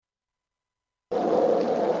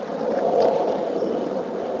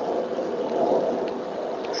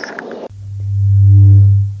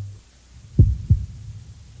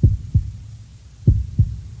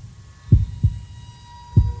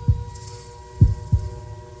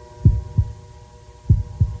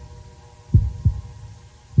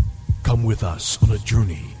Come with us on a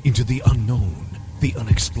journey into the unknown, the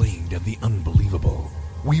unexplained, and the unbelievable.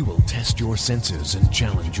 We will test your senses and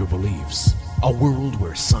challenge your beliefs. A world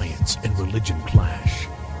where science and religion clash.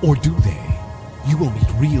 Or do they? You will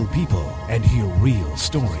meet real people and hear real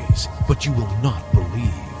stories, but you will not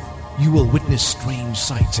believe. You will witness strange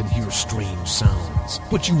sights and hear strange sounds,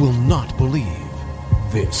 but you will not believe.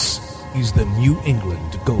 This is the New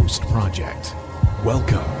England Ghost Project.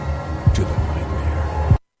 Welcome to the nightmare.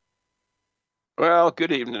 Well,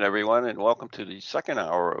 good evening, everyone, and welcome to the second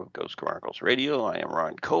hour of Ghost Chronicles Radio. I am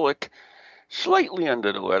Ron Kolick, slightly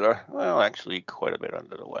under the weather. Well, actually, quite a bit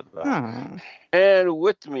under the weather. And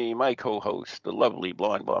with me, my co-host, the lovely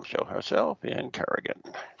blonde bombshell herself, Ann Kerrigan.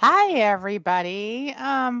 Hi, everybody.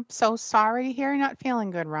 So sorry to hear you're not feeling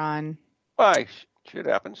good, Ron. Why? Shit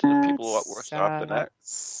happens to the people a lot worse off than that.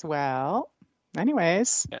 Well,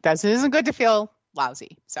 anyways, that isn't good to feel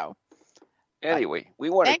lousy. So anyway, we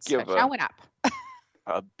want to give showing up.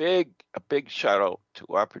 a big shout out to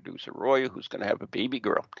our producer Roy, who's going to have a baby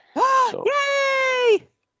girl. So, yay!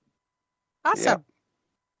 Awesome. Yeah.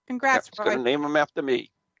 Congrats, Roy. Going to name him after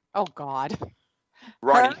me. Oh God.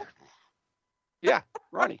 Ronnie. Her? Yeah,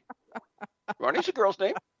 Ronnie. Ronnie's a girl's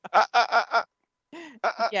name.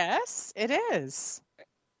 Yes, it is.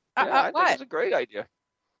 I think it's a great idea.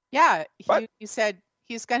 Yeah, you said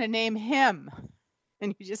he's going to name him,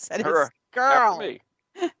 and you just said her, it's girl. After me.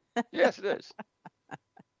 Yes, it is.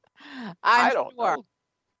 I don't know.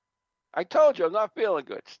 I told you I'm not feeling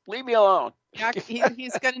good. Leave me alone. Yeah,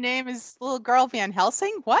 he's going to name his little girl Van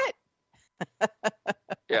Helsing. What?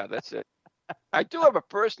 Yeah, that's it. I do have a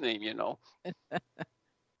first name, you know.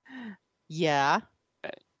 Yeah.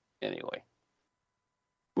 Anyway,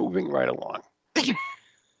 moving right along.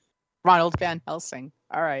 Ronald Van Helsing.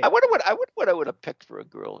 All right. I wonder what I would have picked for a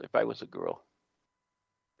girl if I was a girl.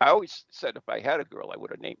 I always said if I had a girl, I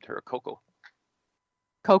would have named her Coco.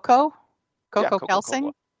 Coco? Coco yeah,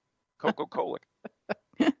 Helsing? Coco Kolick.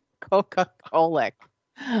 Coco Kolick.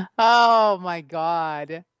 Oh my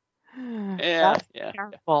God. Yeah.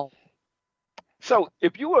 Terrible. So,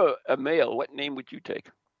 if you were a male, what name would you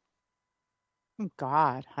take?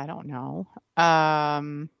 God, I don't know.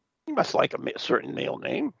 You must like a certain male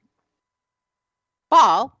name.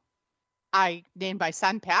 Well, I named my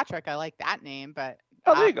son Patrick. I like that name, but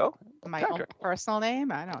there you go. My own personal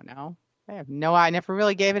name, I don't know. I never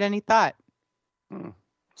really gave it any thought.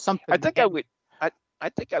 Something. I think I would. I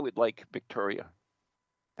think I would like Victoria.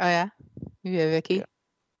 Oh yeah, you Vicky. Yeah.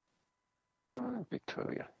 Oh,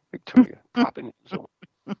 Victoria. Proper names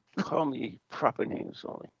only. Call me proper names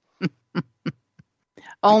only.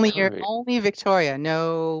 Only Victoria.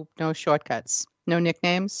 No shortcuts. No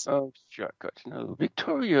nicknames. Oh, shortcuts. No,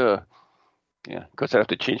 Victoria. Yeah, of course I have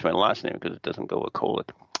to change my last name because it doesn't go with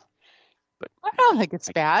Kolick. But I don't think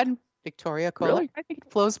it's bad, Victoria Kolick. Really? I think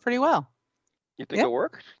it flows pretty well. You think it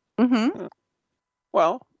works? Mm-hmm.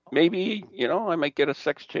 Well, maybe I might get a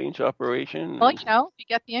sex change operation. Well, if you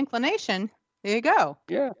get the inclination, there you go.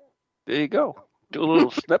 Yeah, there you go. Do a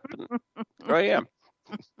little snip, and there I am.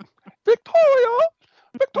 Victoria,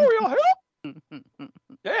 help!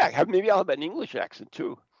 Yeah, maybe I'll have an English accent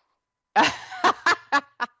too.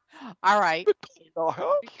 All right. Victoria,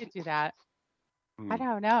 help! We could do that. I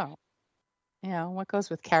don't know. What goes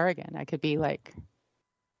with Kerrigan? I could be like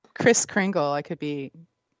Kris Kringle. I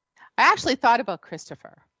actually thought about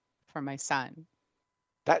Christopher for my son.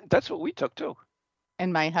 That's what we took too.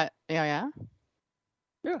 And my yeah.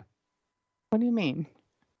 What do you mean?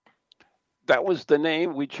 That was the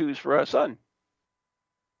name we choose for our son.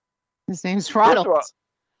 His name's Ronald.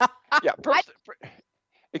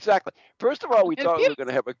 Exactly. First of all, we thought we were going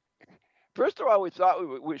to have a. First of all, we thought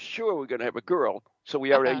we were sure we were going to have a girl, so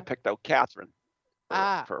we already picked out Catherine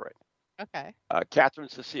for it. Okay. Catherine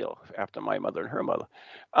Cecile, after my mother and her mother.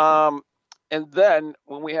 And then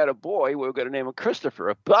when we had a boy, we were going to name him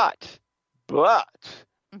Christopher. But the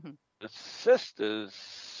sister's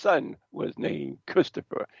son was named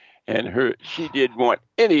Christopher, and she didn't want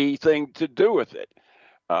anything to do with it.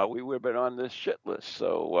 We would have been on this shit list.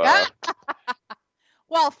 So,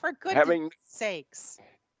 well, for goodness sakes.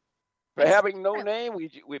 For having no name,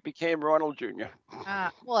 we became Ronald Jr.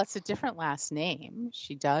 Well, it's a different last name.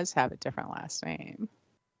 She does have a different last name.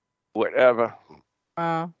 Whatever.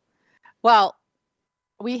 Well,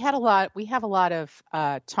 we have a lot of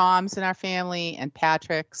Toms in our family and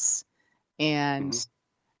Patricks, and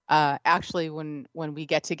actually, when we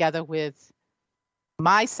get together with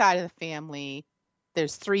my side of the family,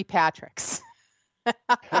 there's 3 Patricks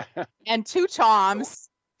and 2 Toms.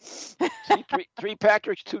 See, three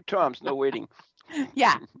Patricks, 2 Toms, no waiting.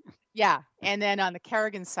 Yeah. And then on the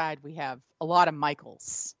Kerrigan side, we have a lot of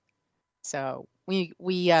Michaels. So he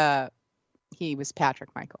was Patrick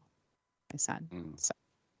Michael, my son. So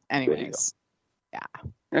anyways, yeah.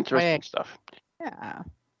 Interesting stuff. Yeah.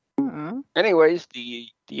 Anyways,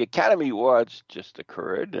 the Academy Awards just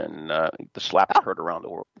occurred, and the slaps heard around the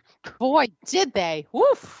world. Boy, did they!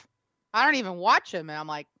 Woof! I don't even watch them, and I'm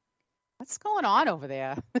like, what's going on over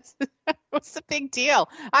there? What's the big deal?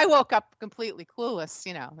 I woke up completely clueless,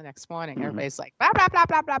 the next morning. Everybody's like, blah, blah, blah,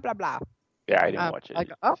 blah, blah, blah, blah. Yeah, I didn't watch it. I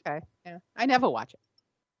go, okay. Yeah. I never watch it.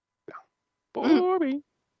 Boring.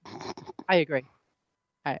 I agree.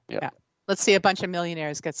 Yeah. Let's see a bunch of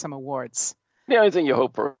millionaires get some awards. The only thing you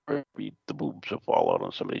hope for is the boobs will fall out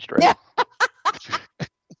on somebody's dress. Yeah.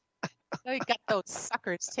 They got those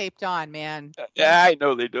suckers taped on, man. Yeah, I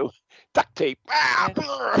know they do. Duct tape.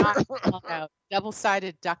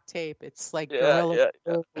 Double-sided duct tape. It's like Gorilla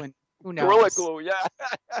Glue and who knows. Gorilla Glue, yeah.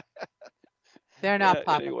 They're not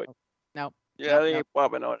popping. Anyway. Nope. Yeah, they ain't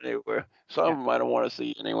popping out anywhere. Some of them I don't want to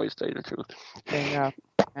see anyway, to tell you the truth. There you go.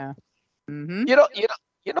 Yeah. Mm-hmm. You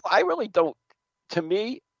know, I really don't. To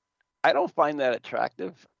me, I don't find that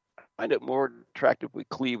attractive. I find it more attractive with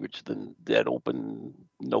cleavage than that open,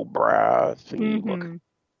 no bra thingy look.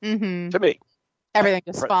 Mm-hmm. To me, everything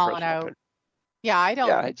just falling out. Yeah, I don't.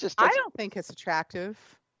 Yeah, I don't think it's attractive.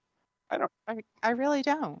 I really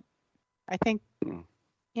don't. I think you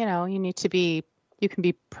need to be. You can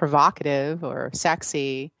be provocative or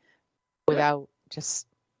sexy without just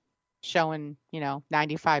showing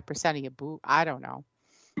 95% of your boob. I don't know.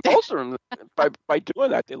 Most of them, by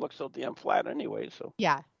doing that, they look so damn flat anyway. So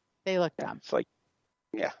yeah, they look dumb. It's like,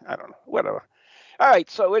 I don't know, whatever. All right.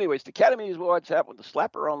 So, anyways, the Academy Awards happened with the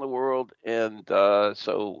slap around the world, and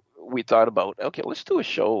so we thought about, okay, let's do a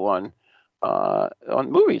show on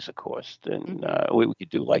movies, of course, and we could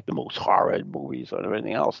do like the most horror movies or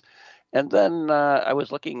anything else. And then I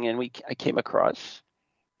was looking, and I came across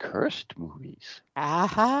cursed movies.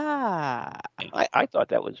 Aha! I thought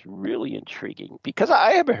that was really intriguing because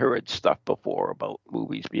I haven't heard stuff before about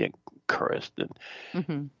movies being cursed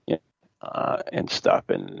and and stuff,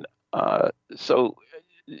 and so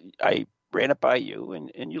I ran it by you,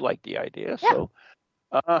 and you liked the idea. Yeah. So,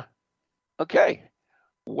 okay,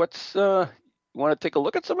 what's you want to take a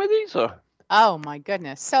look at some of these? Or? Oh my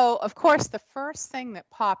goodness! So of course, the first thing that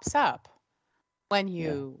pops up when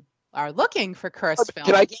you are looking for cursed films.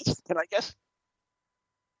 Can I guess?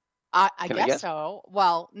 I guess so.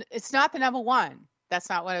 Well, it's not the number one. That's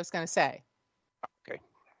not what I was going to say. Okay.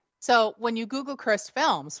 So when you Google cursed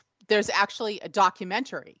films, there's actually a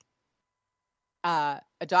documentary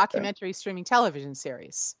streaming television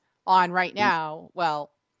series on right now. Well,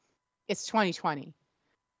 it's 2020.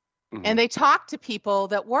 And they talk to people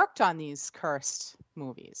that worked on these cursed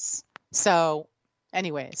movies. So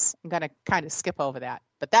anyways, I'm going to kind of skip over that.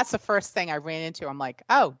 But that's the first thing I ran into. I'm like,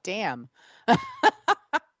 oh, damn.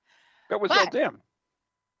 That was so damn.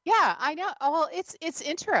 Yeah, I know. Well, it's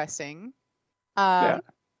interesting. I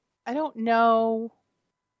don't know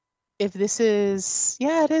if this is...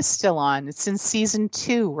 Yeah, it is still on. It's in season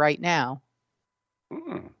 2 right now.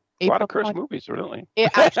 A lot of cursed movies, really.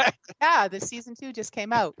 The season 2 just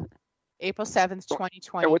came out. April 7th,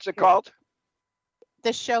 2020. And what's it called?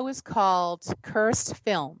 The show is called Cursed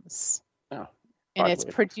Films. Oh, and it's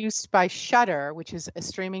produced by Shudder, which is a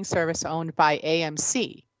streaming service owned by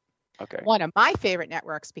AMC. Okay. One of my favorite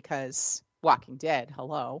networks because Walking Dead,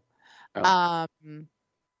 hello. Oh.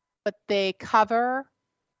 But they cover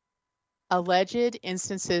alleged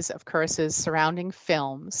instances of curses surrounding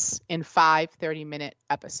films in 5 30-minute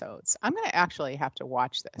episodes. I'm going to actually have to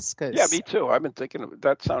watch this. Yeah, me too. I've been thinking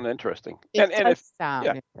that sounds interesting. It sounds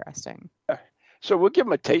interesting. So we'll give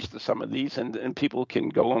them a taste of some of these, and people can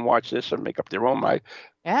go and watch this and make up their own mind.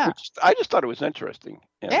 Yeah. I just thought it was interesting.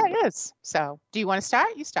 And, yeah, it is. So do you want to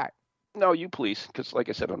start? You start. No, you please, because like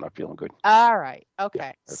I said, I'm not feeling good. All right. Okay.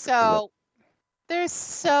 Yeah, so there's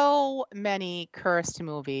so many cursed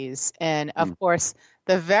movies. And of course,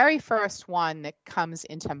 the very first one that comes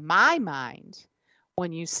into my mind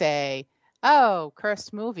when you say, oh,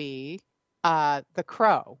 cursed movie, The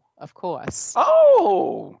Crow, of course.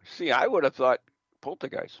 Oh, see, I would have thought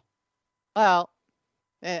Poltergeist. Well,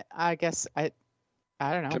 I guess I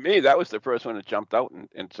don't know. To me, that was the first one that jumped out, and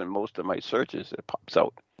in most of my searches, it pops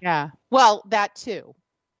out. Yeah. Well, that too.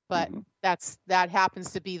 But that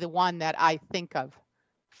happens to be the one that I think of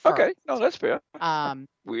first. Okay. No, that's fair.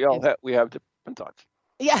 We have different thoughts.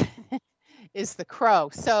 Yeah. Is The Crow.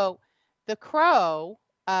 So The Crow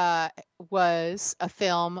was a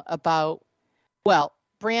film about,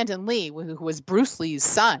 Brandon Lee, who was Bruce Lee's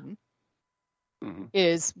son,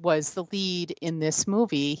 was the lead in this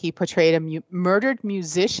movie. He portrayed a murdered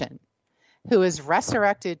musician who is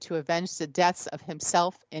resurrected to avenge the deaths of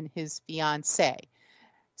himself and his fiancée.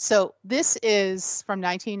 So this is from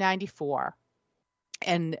 1994,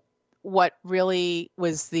 and what really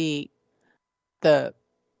was the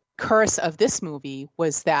curse of this movie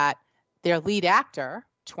was that their lead actor,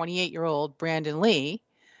 28-year-old Brandon Lee,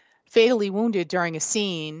 fatally wounded during a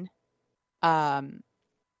scene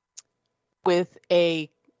with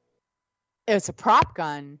it's a prop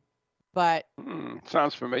gun, but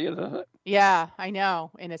sounds familiar, doesn't it? Yeah, I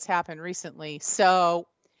know, and it's happened recently. So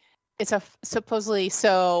it's supposedly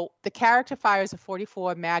the character fires a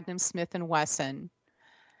 .44 Magnum Smith & Wesson.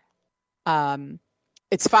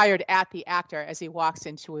 It's fired at the actor as he walks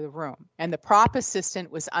into the room, and the prop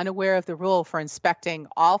assistant was unaware of the rule for inspecting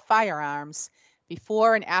all firearms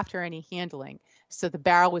before and after any handling, so the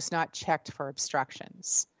barrel was not checked for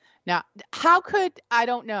obstructions. Now, I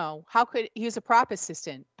don't know, he was a prop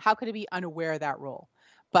assistant, how could he be unaware of that rule?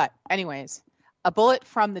 But anyways, a bullet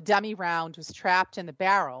from the dummy round was trapped in the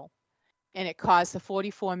barrel, and it caused the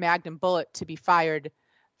 .44 Magnum bullet to be fired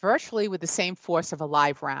virtually with the same force of a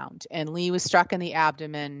live round. And Lee was struck in the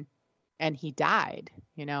abdomen, and he died.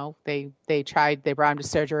 You know, they brought him to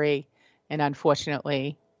surgery, and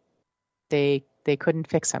unfortunately, they couldn't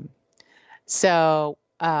fix him. So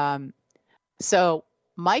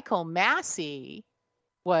Michael Massey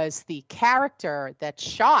was the character that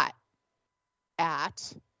shot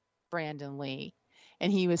at Brandon Lee.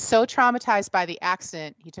 And he was so traumatized by the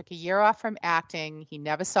accident, he took a year off from acting. He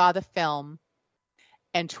never saw the film.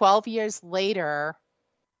 And 12 years later,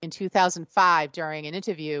 in 2005, during an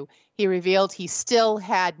interview, he revealed he still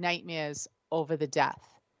had nightmares over the death.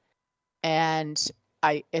 And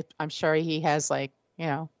I'm sure he has, like, you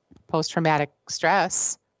know, post-traumatic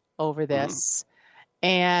stress over this.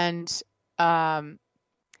 And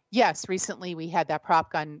yes, recently we had that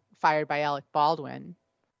prop gun fired by Alec Baldwin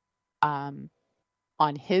on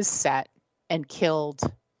his set and killed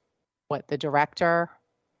the director.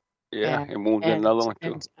 Yeah, and wounded another one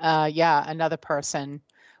too. Another person,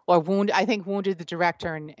 or wounded the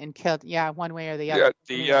director and killed. Yeah, one way or the other.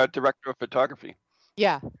 Yeah, the director of photography.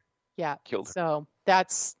 Yeah, killed. So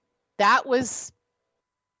that was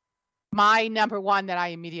my number one that I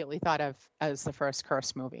immediately thought of as the first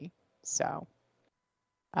Curse movie. So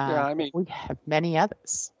we have many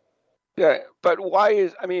others. Yeah, but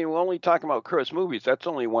we're only talking about Curse movies. That's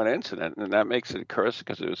only one incident, and that makes it a curse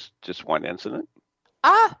because it was just one incident.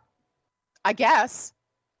 I guess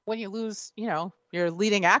when you lose, your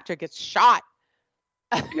leading actor gets shot.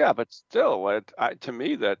 Yeah, but still, to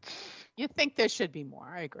me, that's... You think there should be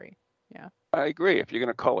more. I agree. Yeah. I agree. If you're going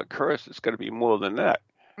to call it curse, it's going to be more than that.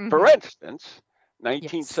 Mm-hmm. For instance,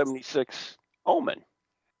 1976 Omen.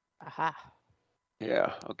 Aha.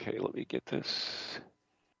 Yeah. Okay. Let me get this.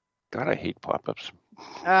 God, I hate pop-ups.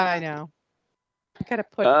 I know. You gotta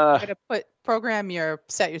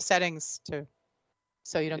set your settings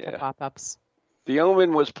so you don't get pop-ups. The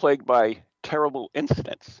Omen was plagued by terrible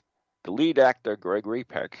incidents. The lead actor, Gregory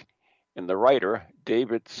Peck, and the writer,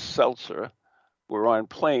 David Seltzer, were on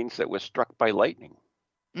planes that were struck by lightning.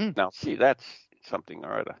 Now, see, that's something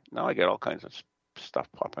or other. Now I get all kinds of stuff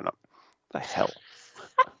popping up. The hell?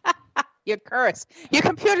 You're cursed. Your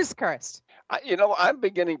computer's cursed. I'm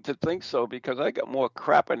beginning to think so because I got more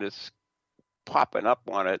crap in this popping up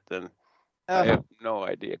on it than I have no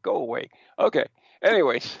idea. Go away. Okay.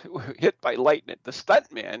 Anyways, hit by lightning. The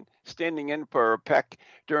stuntman standing in for Peck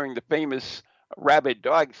during the famous rabid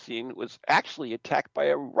dog scene was actually attacked by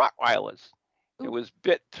a Rottweiler. It was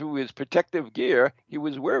bit through his protective gear he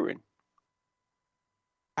was wearing.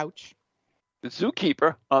 Ouch. The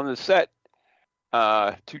zookeeper on the set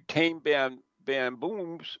to tame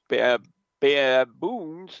baboons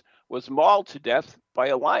was mauled to death by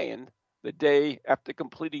a lion the day after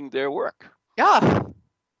completing their work. Yeah.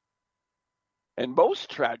 And most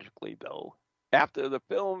tragically, though, after the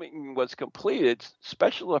filming was completed,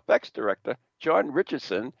 special effects director John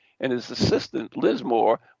Richardson and his assistant Liz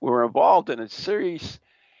Moore were involved in a serious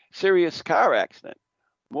car accident.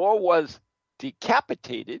 Moore was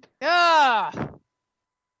decapitated.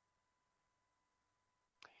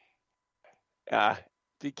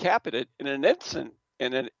 Decapitated in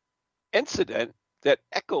an incident that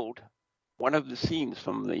echoed one of the scenes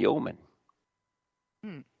from The Omen.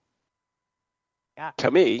 Yeah.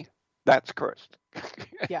 To me, that's cursed.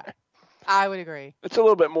 Yeah, I would agree. It's a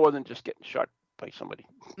little bit more than just getting shot by somebody.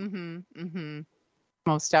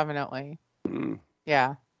 Most definitely.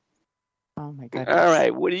 Yeah. Oh my goodness. All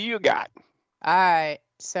right, what do you got? All right,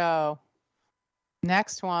 so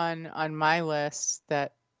next one on my list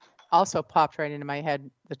that also popped right into my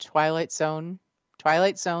head, the Twilight Zone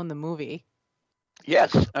the movie.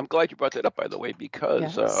 Yes, I'm glad you brought that up, by the way,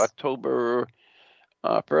 because October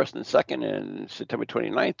 1st and 2nd and September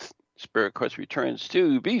 29th, Spirit Quest returns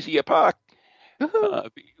to Bezier Park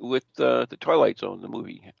with the Twilight Zone, the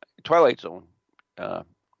movie. Twilight Zone.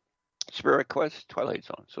 Spirit Quest, Twilight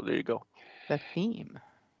Zone. So there you go. The theme.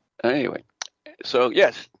 Anyway, so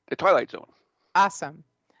yes, the Twilight Zone. Awesome.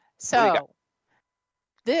 So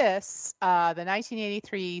this, the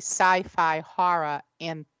 1983 sci-fi horror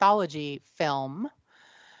anthology film,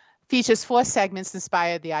 features 4 segments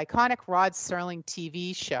inspired the iconic Rod Serling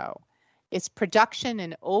TV show. Its production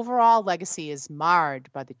and overall legacy is marred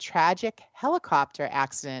by the tragic helicopter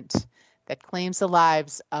accident that claims the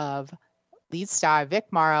lives of lead star Vic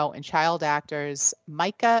Morrow and child actors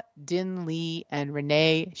Micah Din Lee and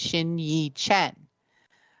Renee Shin Yi Chen.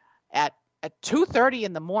 At 2:30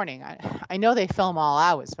 in the morning, I know they film all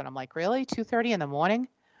hours, but I'm like, really? 2:30 in the morning?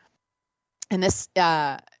 And this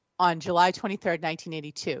on July 23rd,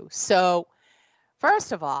 1982. So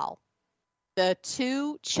first of all, the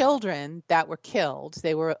 2 children that were killed,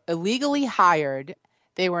 they were illegally hired.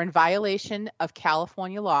 They were in violation of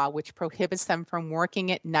California law, which prohibits them from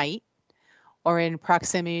working at night or in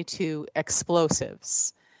proximity to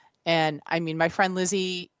explosives. And I mean, my friend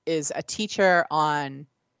Lizzie is a teacher on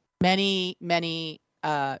many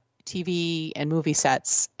TV and movie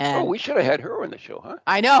sets. And we should have had her on the show, huh?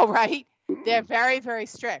 I know, right? They're very, very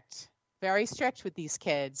strict. Very strict with these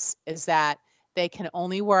kids, is that they can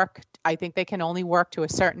only work, I think they can only work to a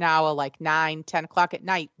certain hour, like 9, 10 o'clock at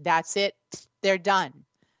night. That's it. They're done.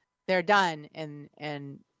 They're done,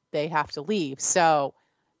 and they have to leave. So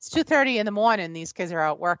it's 2:30 in the morning. These kids are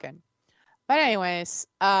out working. But anyways,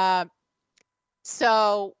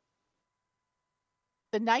 so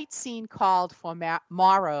the night scene called for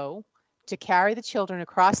Morrow to carry the children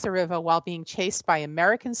across the river while being chased by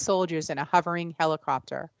American soldiers in a hovering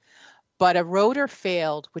helicopter. But a rotor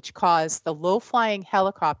failed, which caused the low-flying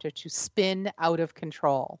helicopter to spin out of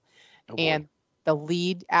control. And the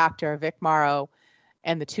lead actor, Vic Morrow,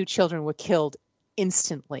 and the 2 children were killed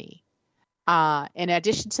instantly. In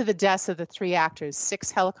addition to the deaths of the 3 actors,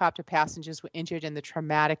 6 helicopter passengers were injured in the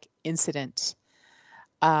traumatic incident.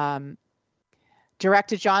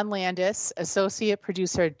 Director John Landis, associate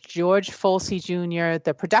producer George Folsey Jr.,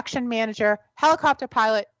 the production manager, helicopter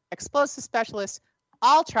pilot, explosive specialist,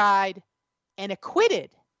 all tried and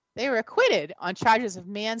acquitted. They were acquitted on charges of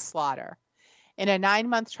manslaughter in a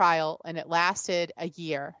 9-month trial, and it lasted a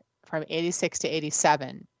year from 86 to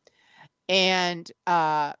 87. And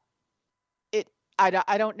I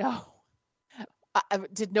don't know.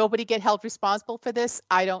 Did nobody get held responsible for this?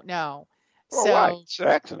 I don't know. Well, so why? It's an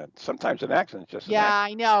accident. Sometimes an accident is just an accident.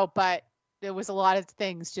 I know, but there was a lot of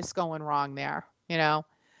things just going wrong there, you know.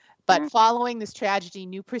 But following this tragedy,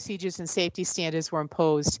 new procedures and safety standards were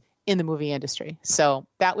imposed in the movie industry. So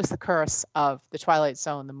that was the curse of the Twilight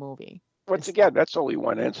Zone, the movie. Once again, that's only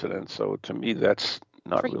one incident. So to me, that's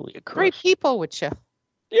not really a curse. 3 people with you.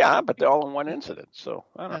 Yeah, but they're all in one incident. So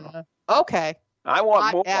I don't know. Okay. I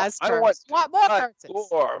want more. I want more curses.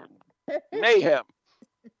 More mayhem.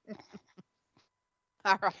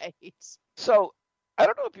 All right. So I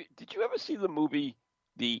don't know if did you ever see the movie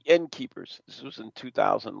The Innkeepers? This was in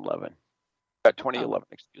 2011. 2011,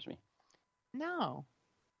 excuse me. No.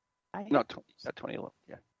 Not 2011.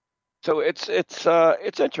 Yeah. So it's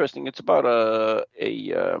interesting. It's about a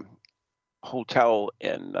hotel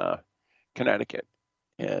in Connecticut,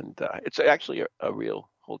 and it's actually a real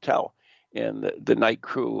hotel. And the night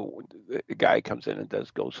crew, the guy comes in and does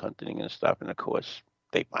ghost hunting and stuff, and of course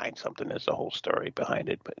they find something. There's a whole story behind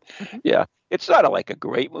it, but yeah, it's not like a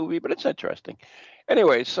great movie, but it's interesting.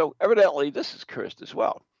 Anyway, so evidently this is cursed as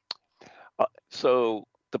well. So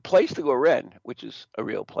the place that we're in, which is a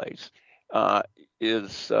real place,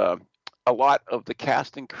 is a lot of the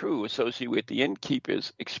cast and crew associated with the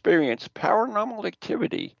Innkeepers experienced paranormal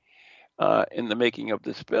activity in the making of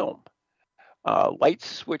this film. Light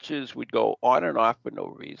switches would go on and off for no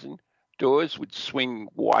reason. Doors would swing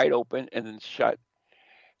wide open and then shut,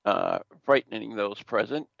 frightening those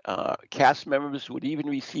present. Cast members would even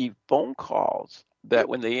receive phone calls that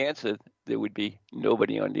when they answered, there would be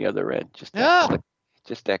nobody on the other end. Just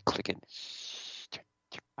that clicking.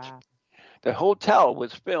 Wow. The hotel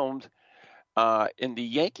was filmed in the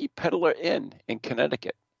Yankee Peddler Inn in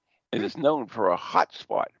Connecticut. It is known for a hot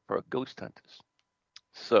spot for ghost hunters.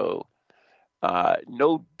 So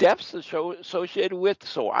no deaths associated with,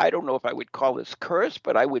 so I don't know if I would call this cursed,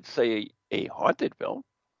 but I would say a haunted film.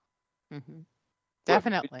 Mm-hmm.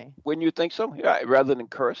 Definitely. Wouldn't you think so? Yeah, rather than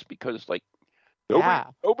cursed, because like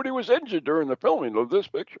nobody was injured during the filming of this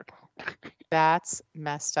picture. That's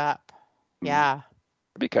messed up. Yeah.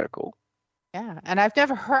 It'd be kind of cool. Yeah, and I've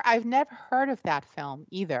never heard of that film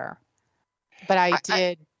either. But I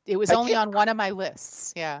did. It was only on one of my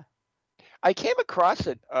lists. Yeah. I came across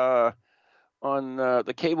it on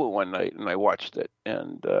the cable one night, and I watched it,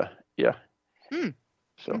 and yeah.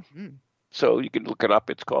 So you can look it up.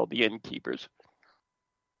 It's called The Innkeepers.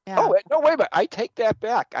 Yeah. Oh no, wait a minute! I take that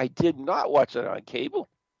back. I did not watch it on cable.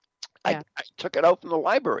 I took it out from the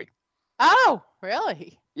library. Oh,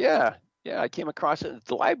 really? Yeah. I came across it at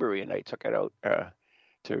the library, and I took it out.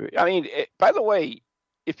 I mean, by the way,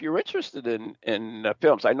 if you're interested in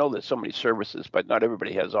films, I know there's so many services, but not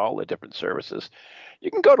everybody has all the different services.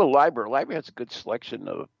 You can go to the library. The library has a good selection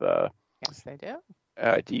of yes, they do.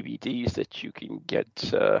 DVDs that you can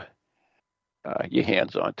get your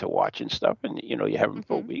hands on to watch and stuff, and you have them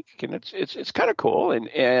for a week, and it's kind of cool.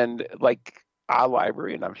 And like our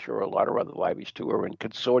library, and I'm sure a lot of other libraries too, are in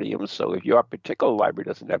consortiums. So if your particular library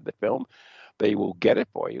doesn't have the film, they will get it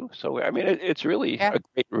for you. So I mean, it's really a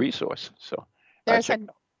great resource. So there's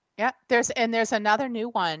there's another new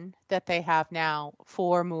one that they have now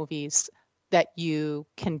for movies that you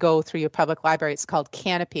can go through your public library. It's called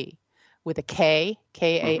Kanopy with a K,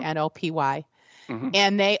 Kanopy.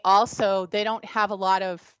 And they don't have a lot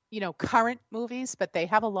of, current movies, but they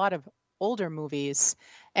have a lot of older movies,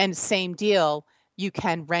 and same deal. You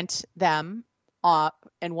can rent them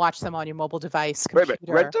and watch them on your mobile device, computer.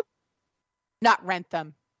 Wait, rent them? Not rent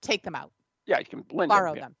them, take them out. Yeah, you can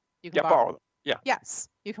borrow them. You can borrow them. Yeah. Yes,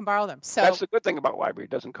 you can borrow them. So that's the good thing about library.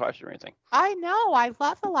 It doesn't cost you anything. I know. I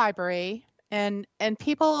love the library. And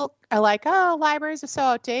people are like, oh, libraries are so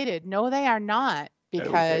outdated. No, they are not,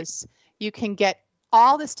 because you can get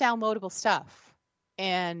all this downloadable stuff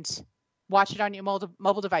and watch it on your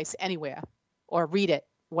mobile device anywhere, or read it,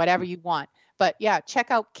 whatever you want. But yeah,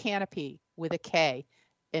 check out Kanopy with a K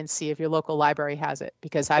and see if your local library has it,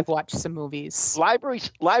 because I've watched some movies.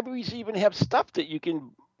 Libraries even have stuff that you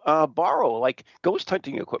can borrow, like ghost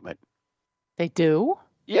hunting equipment. They do?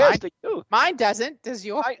 Yes, they do. Mine doesn't. Does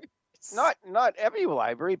yours? Not every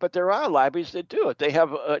library, but there are libraries that do it. They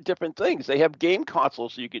have different things. They have game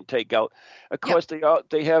consoles you can take out. Of course,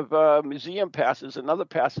 they have museum passes and other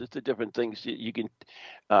passes to different things that you can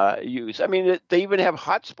use. I mean, they even have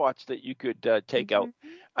hotspots that you could take out.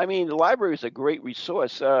 I mean, the library is a great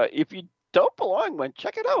resource. If you don't belong one,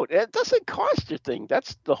 check it out. It doesn't cost you a thing.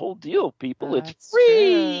 That's the whole deal, people. It's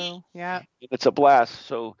free. True. Yeah. It's a blast.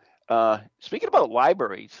 So speaking about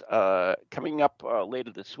libraries, coming up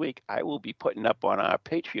later this week, I will be putting up on our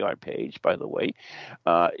Patreon page, by the way.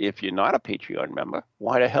 If you're not a Patreon member,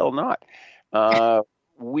 why the hell not?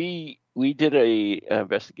 We did a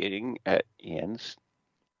investigating at Ann's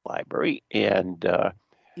library, and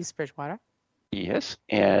East Bridgewater. Yes,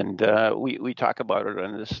 and we talk about it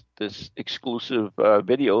on this exclusive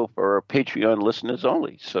video for Patreon listeners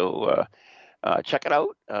only. So check it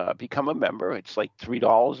out. Become a member. It's like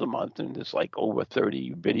 $3 a month, and there's like over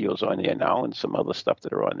 30 videos on there now, and some other stuff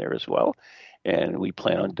that are on there as well. And we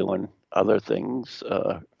plan on doing other things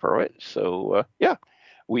for it. So yeah,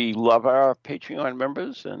 we love our Patreon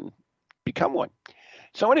members, and become one.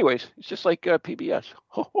 So anyways, it's just like PBS.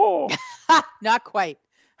 Not quite.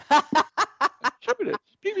 Sure it is.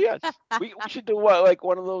 PBS. We should do like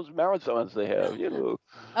one of those marathons they have,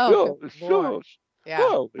 Oh, sure. Yeah.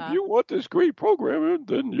 Well, if you want this great programming,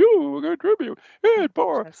 then you contribute. And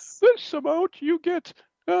for this amount, you get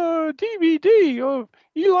a DVD of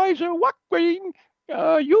Eliza Wackling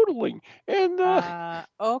yodeling. And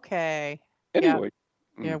okay. Anyway,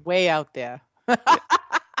 you're way out there.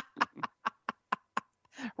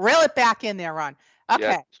 Reel it back in there, Ron. Okay.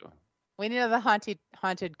 Yeah, so. We need another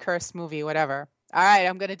haunted cursed movie, whatever. All right,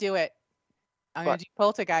 I'm gonna do it. I'm gonna do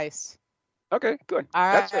Poltergeist. Okay, good.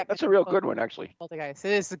 All right, that's a real good one, actually. Poltergeist.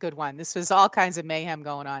 It is a good one. This was all kinds of mayhem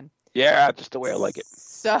going on. Yeah, just the way I like it.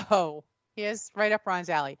 So here's right up Ron's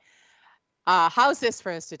alley. How's this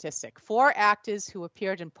for a statistic? 4 actors who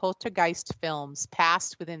appeared in Poltergeist films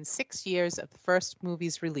passed within 6 years of the first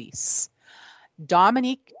movie's release.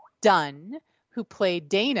 Dominique Dunne, who played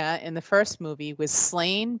Dana in the first movie, was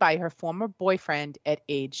slain by her former boyfriend at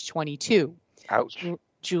age 22. Ouch.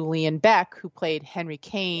 Julian Beck, who played Henry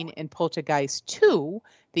Kane in Poltergeist 2,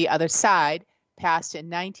 The Other Side, passed in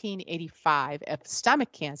 1985 of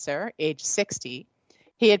stomach cancer, age 60.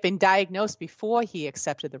 He had been diagnosed before he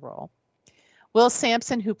accepted the role. Will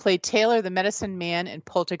Sampson, who played Taylor, the medicine man in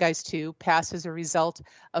Poltergeist 2, passed as a result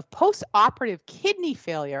of post-operative kidney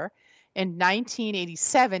failure in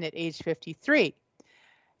 1987 at age 53.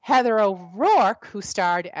 Heather O'Rourke, who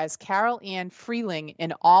starred as Carol Ann Freeling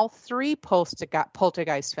in all 3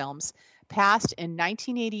 Poltergeist films, passed in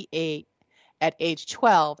 1988 at age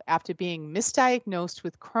 12 after being misdiagnosed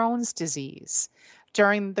with Crohn's disease.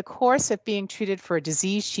 During the course of being treated for a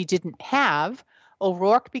disease she didn't have,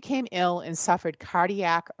 O'Rourke became ill and suffered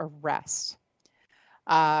cardiac arrest.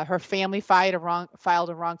 Her family filed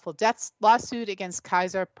a wrongful death lawsuit against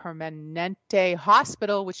Kaiser Permanente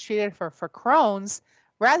Hospital, which treated her for Crohn's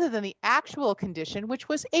rather than the actual condition, which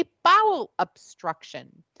was a bowel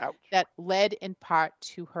obstruction. Ouch. That led in part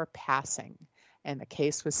to her passing. And the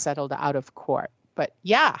case was settled out of court. But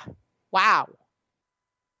yeah, wow.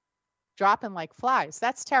 Dropping like flies.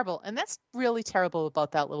 That's terrible. And that's really terrible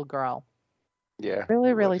about that little girl. Yeah.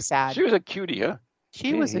 Really, really sad. She was a cutie, huh?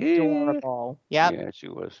 She was adorable. Yep. Yeah, she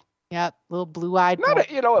was. Yep. Little blue-eyed.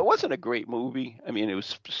 It wasn't a great movie. I mean, it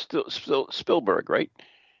was still Spielberg, right?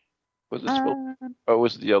 Was it Spielberg? Or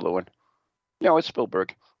was it the other one? No, it's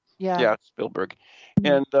Spielberg. Yeah. Yeah, Spielberg.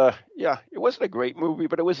 And it wasn't a great movie,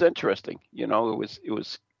 but it was interesting. It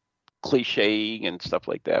was cliche and stuff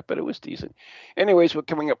like that, but it was decent. Anyways, we're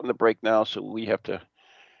coming up on the break now, so we have to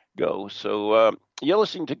go. So you're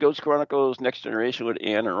listening to Ghost Chronicles Next Generation with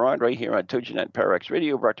Ann and Ron right here on TogiNet Parax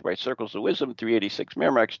Radio, brought to you by Circles of Wisdom, 386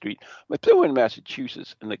 Merrimack Street, Methuen,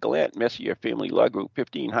 Massachusetts, and the Gallant Messier Family Law Group,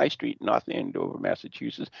 15 High Street, North Andover,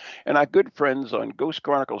 Massachusetts, and our good friends on Ghost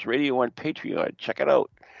Chronicles Radio on Patreon. Check it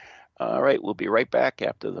out. All right, we'll be right back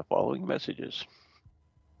after the following messages.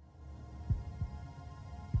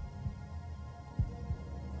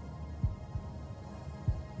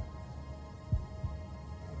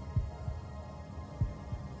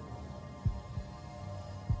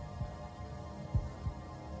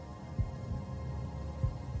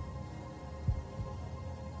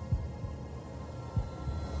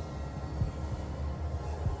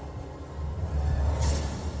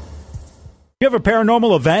 You have a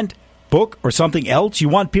paranormal event, book, or something else you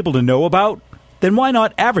want people to know about? Then why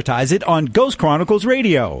not advertise it on Ghost Chronicles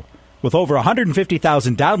Radio? With over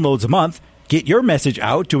 150,000 downloads a month, get your message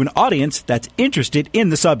out to an audience that's interested in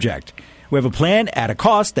the subject. We have a plan at a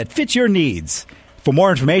cost that fits your needs. For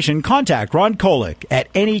more information, contact Ron Kolick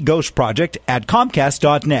at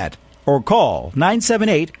anyghostproject@comcast.net or call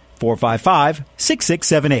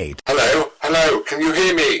 978-455-6678. Hello, can you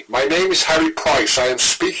hear me? My name is Harry Price. I am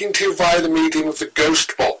speaking to you via the medium of the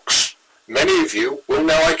Ghost Box. Many of you will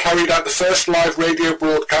know I carried out the first live radio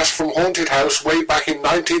broadcast from Haunted House way back in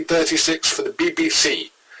 1936 for the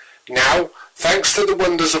BBC. Now, thanks to the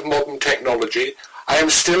wonders of modern technology, I am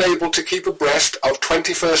still able to keep abreast of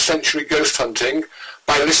 21st century ghost hunting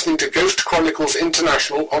by listening to Ghost Chronicles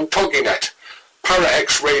International on TogiNet,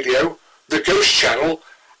 ParaX Radio, the Ghost Channel,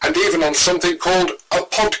 and even on something called a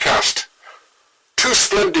podcast. Two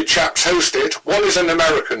splendid chaps host it. One is an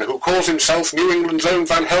American who calls himself New England's own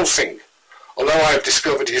Van Helsing, although I have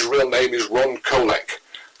discovered his real name is Ron Kolick.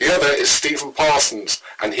 The other is Stephen Parsons,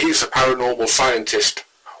 and he's a paranormal scientist.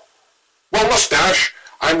 Well, mustache,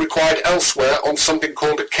 I'm required elsewhere on something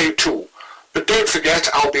called a K2. But don't forget,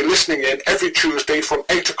 I'll be listening in every Tuesday from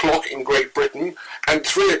 8 o'clock in Great Britain and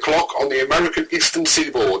 3 o'clock on the American Eastern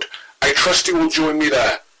Seaboard. I trust you will join me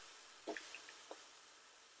there.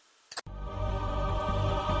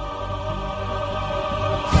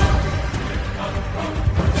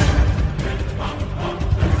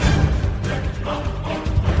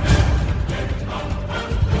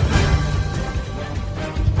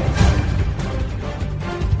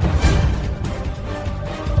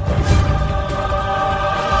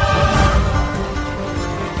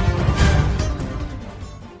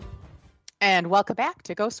 And welcome back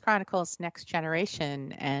to Ghost Chronicles Next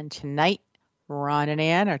Generation. And tonight, Ron and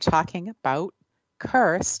Ann are talking about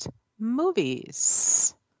cursed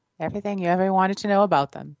movies. Everything you ever wanted to know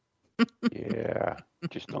about them. Yeah,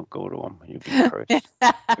 just don't go to them. You'd be cursed.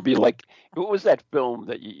 It'd be like, what was that film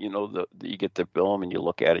that you get the film and you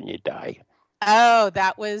look at it and you die? Oh,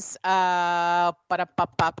 that was I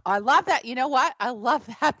love that. You know what? I love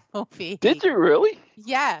that movie. Did you really?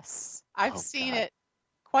 Yes, I've seen it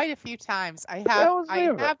quite a few times. I have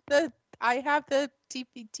the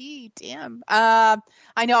DVD. Damn. I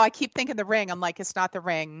know. I keep thinking The Ring. I'm like, it's not The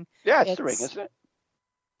Ring. Yeah, it's The Ring, isn't it?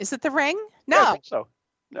 Is it The Ring? No. Yeah, I think so.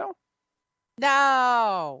 No.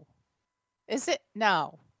 No. Is it?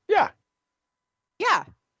 No. Yeah. Yeah.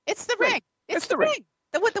 It's The Ring. It's The Ring.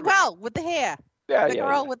 With the hair. Yeah, the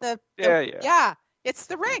girl with the yeah. Yeah. It's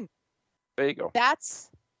The Ring. There you go. That's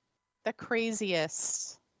the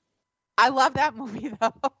craziest. I love that movie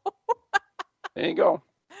though. There you go.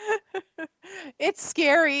 It's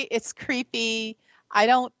scary. It's creepy. I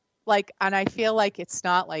don't like, and I feel like it's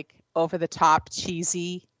not like over the top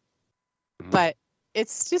cheesy, but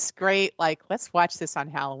it's just great. Like, let's watch this on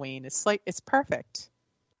Halloween. It's like, it's perfect.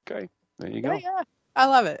 Okay. There you go. Yeah. I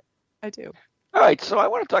love it. I do. All right, so I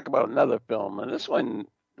want to talk about another film, and this one,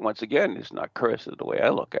 once again, is not cursed the way I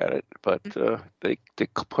look at it, but they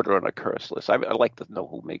put it on a curse list. I like to know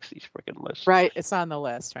who makes these freaking lists. Right, it's on the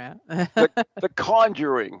list, right? the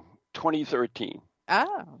Conjuring, 2013.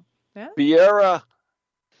 Oh, yeah. Vera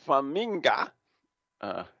Farmiga.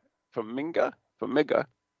 Farmiga?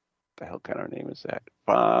 The hell kind of name is that?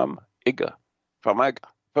 Farmiga. Oh,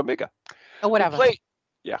 whatever.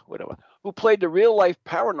 Whatever. Who played the real-life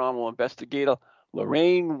paranormal investigator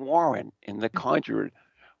Lorraine Warren in The Conjuring,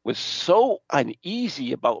 was so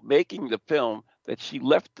uneasy about making the film that she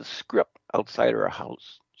left the script outside her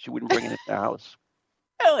house. She wouldn't bring it in the house.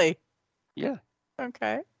 Really? Yeah.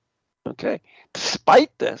 Okay.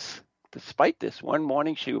 Despite this, one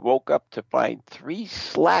morning she woke up to find 3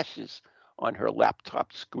 slashes on her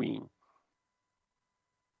laptop screen.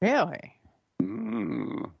 Really?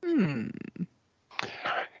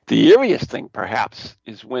 The eeriest thing, perhaps,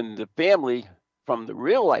 is when the family from the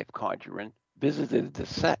real-life Conjuring visited the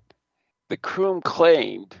set. The crew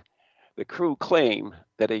claimed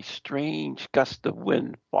that a strange gust of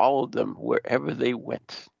wind followed them wherever they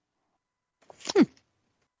went.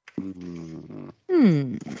 Sounds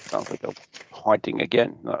like a haunting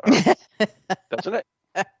again, doesn't it?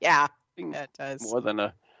 Yeah, it does. More than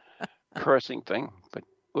a cursing thing, but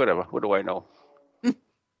whatever. What do I know?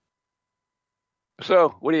 So,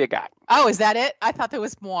 what do you got? Oh, is that it? I thought there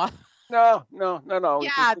was more. No.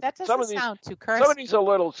 Yeah, that doesn't sound too cursing. Some of these are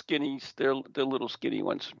little skinny. They're little skinny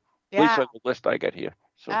ones. Yeah. At least on the list I got here.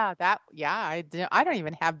 So. I don't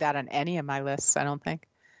even have that on any of my lists, I don't think.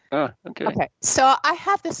 Okay. Okay, so I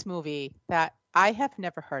have this movie that I have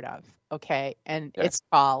never heard of, okay, and it's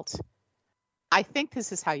called, I think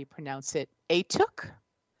this is how you pronounce it, Atuk,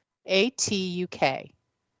 A-T-U-K.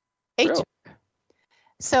 Atuk. Really?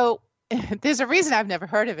 So there's a reason I've never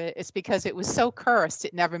heard of it. It's because it was so cursed,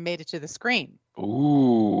 it never made it to the screen.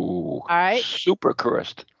 Ooh. All right. Super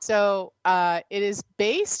cursed. So it is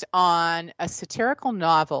based on a satirical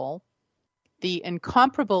novel, The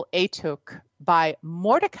Incomparable Atuk, by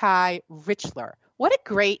Mordecai Richler. What a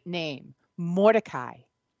great name, Mordecai.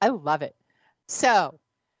 I love it. So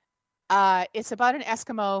it's about an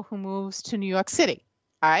Eskimo who moves to New York City.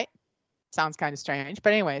 All right. Sounds kind of strange.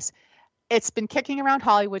 But anyways, it's been kicking around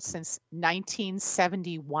Hollywood since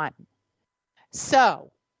 1971.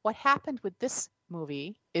 So what happened with this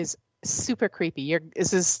movie is super creepy.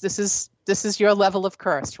 This is your level of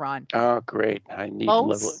curse, Ron. Oh, great. I need to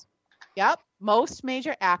level it. Yep. Most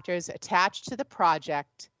major actors attached to the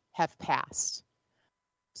project have passed.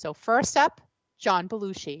 So first up, John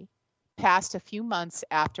Belushi passed a few months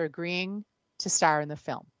after agreeing to star in the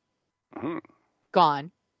film. Mm-hmm.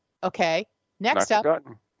 Gone. Okay. Next up,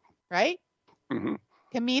 forgotten. Right? Mm-hmm.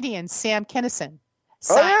 Comedian Sam Kinison.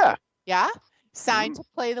 Signed to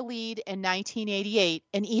play the lead in 1988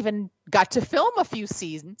 and even got to film a few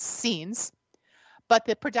scenes. But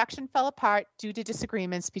the production fell apart due to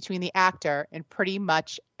disagreements between the actor and pretty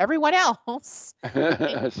much everyone else.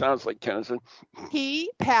 Sounds like Kinison. He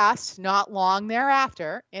passed not long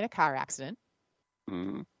thereafter in a car accident.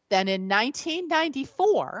 Mm-hmm. Then in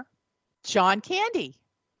 1994, John Candy.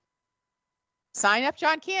 Sign up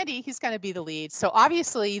John Candy. He's going to be the lead. So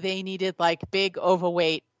obviously they needed like big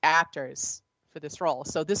overweight actors for this role.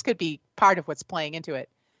 So this could be part of what's playing into it.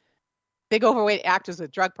 Big overweight actors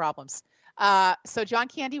with drug problems. So John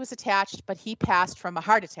Candy was attached, but he passed from a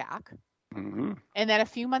heart attack. Mm-hmm. And then a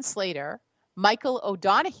few months later, Michael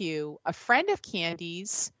O'Donoghue, a friend of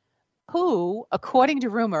Candy's, who, according to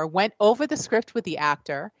rumor, went over the script with the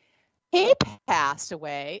actor, he passed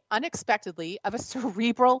away unexpectedly of a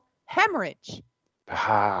cerebral hemorrhage.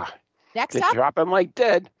 Next they're up, dropping like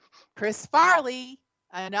dead. Chris Farley,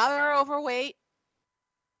 another overweight,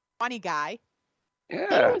 funny guy.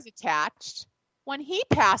 Yeah. He was attached when he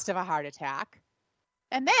passed of a heart attack.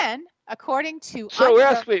 And then, according to... So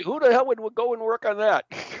ask me, who the hell would go and work on that?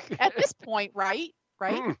 At this point, right?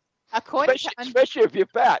 Especially if you're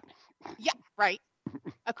fat. Yeah, right.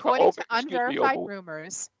 According to unverified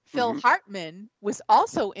rumors, Phil Hartman was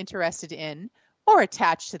also interested in or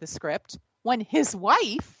attached to the script when his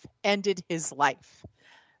wife ended his life.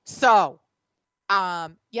 So,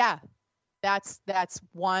 that's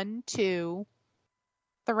 1, 2,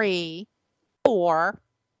 3, 4,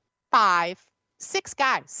 5, 6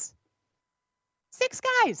 guys. 6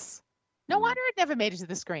 guys. No wonder it never made it to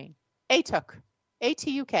the screen. Atuk.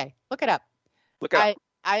 A-T-U-K. Look it up. Look it up.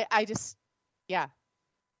 I just,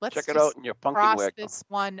 Let's check it out in your funky cross wagon. this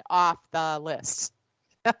one off the list.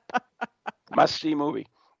 Must-see movie.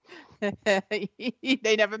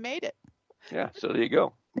 They never made it. Yeah, so there you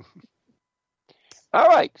go. All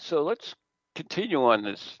right, so let's continue on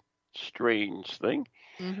this strange thing.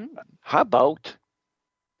 Mm-hmm. How about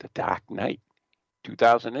The Dark Knight,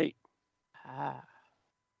 2008?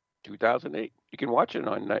 2008. You can watch it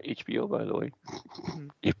on HBO, by the way,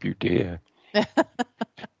 if you dare.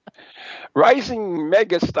 Rising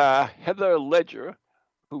megastar Heath Ledger,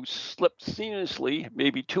 who slipped seamlessly,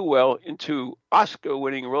 maybe too well, into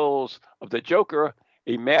Oscar-winning roles of the Joker,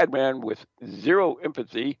 a madman with zero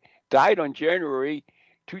empathy, died on January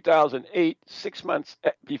 2008, 6 months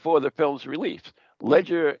before the film's release.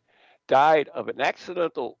 Ledger died of an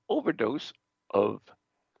accidental overdose of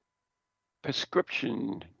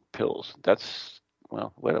prescription pills. That's,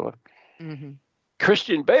 well, whatever. Mm-hmm.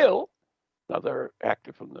 Christian Bale, another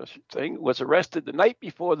actor from this thing, was arrested the night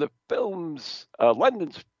before the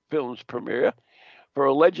London's film's premiere for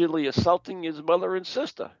allegedly assaulting his mother and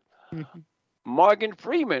sister. Mm-hmm. Morgan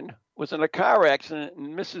Freeman was in a car accident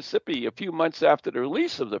in Mississippi a few months after the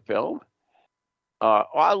release of the film,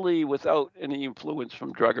 oddly without any influence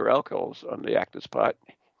from drug or alcohol on the actor's part.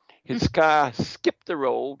 His car skipped the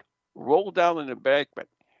road, rolled down an embankment.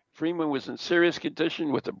 Freeman was in serious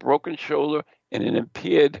condition with a broken shoulder and an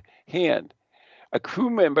impaired hand. A crew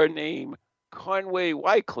member named Conway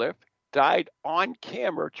Wycliffe died on a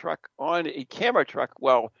camera truck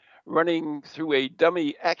while running through a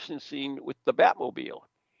dummy action scene with the Batmobile.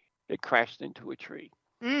 It crashed into a tree.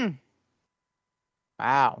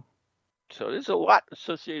 Wow. So there's a lot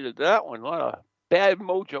associated with that one. A lot of bad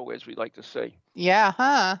mojo, as we like to say. Yeah,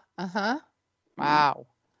 huh? Uh-huh. Wow.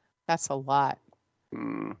 That's a lot.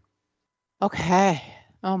 Okay.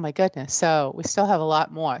 Oh, my goodness. So we still have a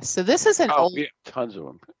lot more. So this is an old... yeah, tons of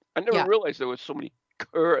them. I never realized there was so many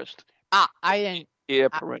cursed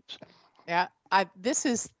prints. Yeah. This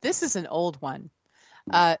is an old one.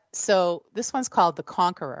 So this one's called The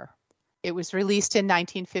Conqueror. It was released in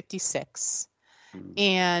 1956.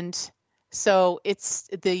 And so it's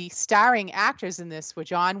the starring actors in this were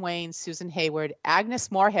John Wayne, Susan Hayward,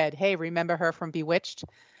 Agnes Moorehead. Hey, remember her from Bewitched?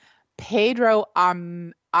 Pedro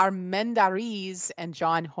Armendariz, and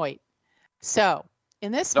John Hoyt. So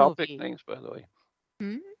in this movie, all big names, by the way.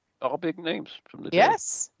 All big names from the day.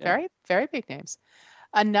 Yes, very, very big names.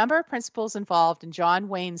 A number of principals involved in John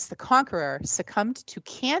Wayne's The Conqueror succumbed to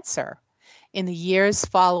cancer in the years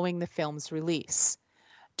following the film's release.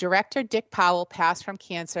 Director Dick Powell passed from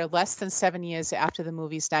cancer less than 7 years after the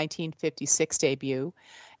movie's 1956 debut.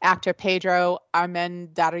 Actor Pedro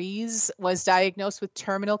Armendariz was diagnosed with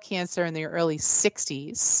terminal cancer in the early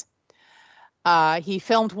 60s. He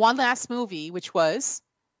filmed one last movie, which was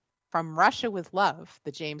From Russia with Love,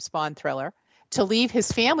 the James Bond thriller, to leave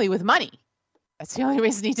his family with money. That's the only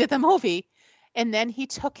reason he did the movie. And then he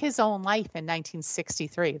took his own life in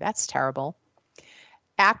 1963. That's terrible.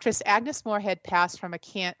 Actress Agnes Moorehead passed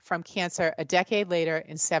from cancer a decade later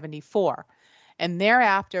in 1974. And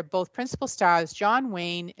thereafter, both principal stars John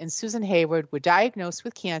Wayne and Susan Hayward were diagnosed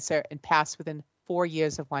with cancer and passed within 4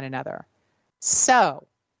 years of one another. So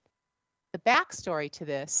the backstory to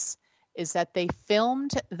this is that they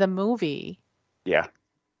filmed the movie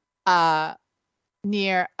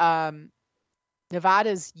near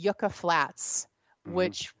Nevada's Yucca Flats,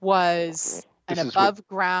 which was an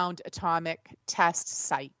above-ground atomic test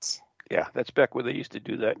site. Yeah, that's back where they used to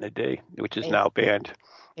do that in the day, which is now banned.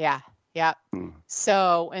 Yeah.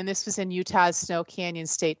 So, and this was in Utah's Snow Canyon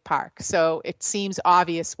State Park. So it seems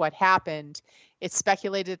obvious what happened. It's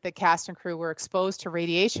speculated that the cast and crew were exposed to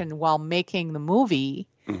radiation while making the movie,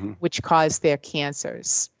 which caused their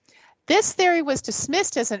cancers. This theory was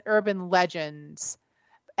dismissed as an urban legend,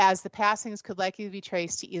 as the passings could likely be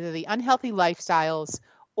traced to either the unhealthy lifestyles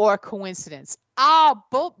or coincidence.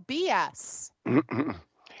 Both BS.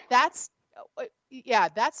 That's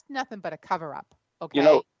nothing but a cover-up.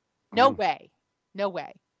 Okay. No way.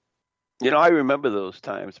 I remember those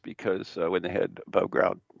times because when they had above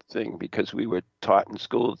ground thing, because we were taught in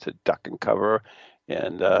school to duck and cover,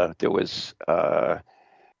 and there was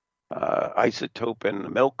isotope in the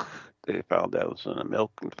milk. They found that was in the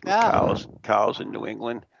milk from cows in New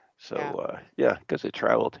England. So because it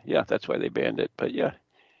traveled. Yeah, that's why they banned it. But yeah,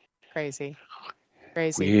 crazy,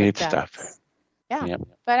 weird stuff. Yeah,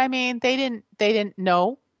 but I mean, they didn't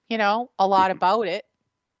know, a lot about it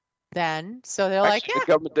then, so they're the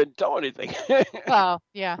government didn't tell anything. Well,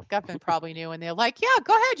 yeah, government probably knew, and they're like, yeah,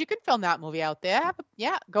 go ahead, you can film that movie out there.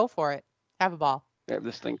 Go for it, have a ball. They have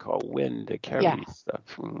this thing called wind to carry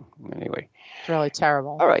stuff. Anyway, it's really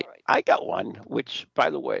terrible. All right, I got one, which, by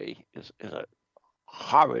the way, is a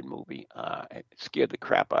horrid movie. It scared the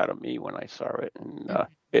crap out of me when I saw it, and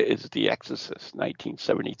it is The Exorcist,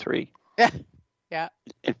 1973. Yeah.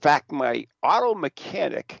 In fact, my auto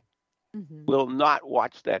mechanic will not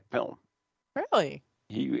watch that film. Really?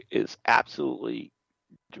 he is absolutely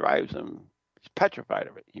drives him. He's petrified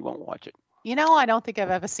of it. He won't watch it. You know, I don't think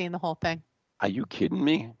I've ever seen the whole thing. Are you kidding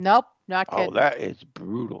me? Nope, not kidding. Oh, that is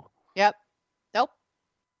brutal. Yep. Nope.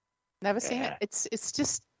 Never seen it. It's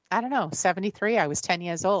just, I don't know, 73. I was 10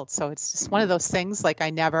 years old. So it's just one of those things like I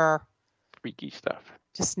never. Freaky stuff.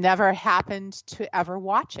 Just never happened to ever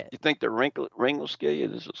watch it. You think the ring will scare you?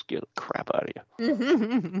 This will scare the crap out of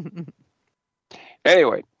you.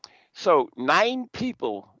 Anyway, so 9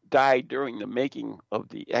 people died during the making of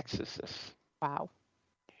The Exorcist. Wow.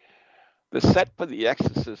 The set for The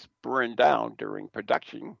Exorcist burned down during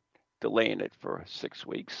production, delaying it for 6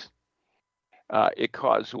 weeks. It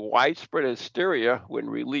caused widespread hysteria when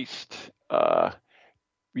released,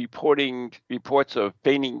 reports of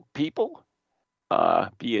fainting people,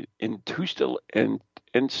 be it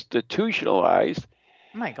institutionalized.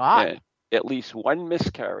 Oh my God. And at least one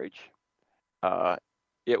miscarriage.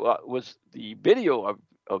 It was the video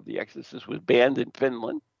of The Exorcist was banned in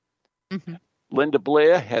Finland. Mm-hmm. Linda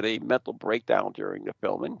Blair had a mental breakdown during the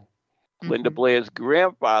filming. Mm-hmm. Linda Blair's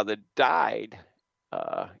grandfather died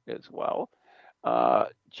as well.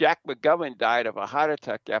 Jack McGovern died of a heart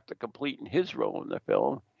attack after completing his role in the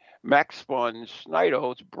film. Max von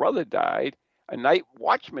Sydow's brother died. A night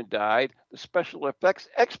watchman died. The special effects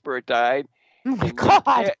expert died. Oh my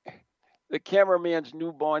God. The cameraman's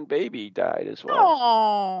newborn baby died as well.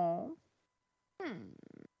 Oh.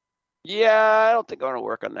 Yeah, I don't think I want to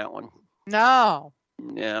work on that one. No.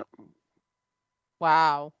 Yeah.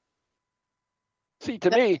 Wow. See,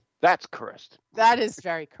 to me, that's cursed. That is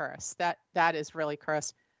very cursed. That is really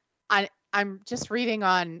cursed. I'm just reading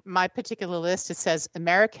on my particular list. It says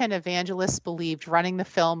American evangelists believed running the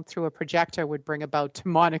film through a projector would bring about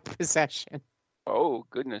demonic possession. Oh,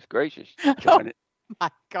 goodness gracious. John, oh, my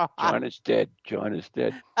God. John is dead. John is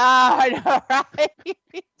dead. Oh, I know, right?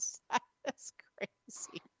 That's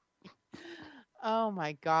crazy. Oh,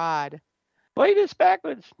 my God. Play this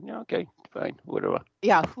backwards. Okay, fine, whatever.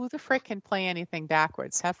 Yeah, who the frick can play anything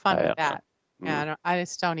backwards? Have fun with that. Yeah, I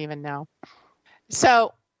just don't even know.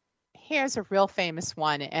 So here's a real famous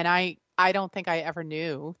one, and I don't think I ever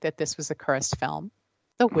knew that this was a cursed film.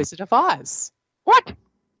 The Wizard of Oz. What?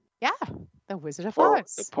 Yeah, The Wizard of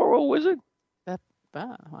Oz. The poor old wizard?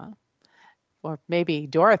 Well, or maybe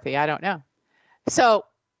Dorothy, I don't know. So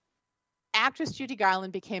actress Judy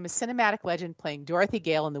Garland became a cinematic legend playing Dorothy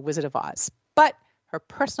Gale in The Wizard of Oz. But her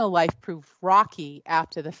personal life proved rocky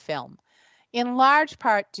after the film, in large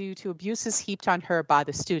part due to abuses heaped on her by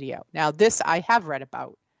the studio. Now, this I have read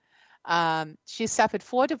about. She suffered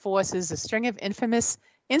 4 divorces, a string of infamous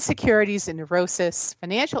insecurities and neurosis,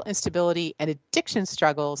 financial instability, and addiction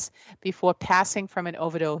struggles before passing from an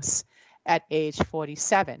overdose at age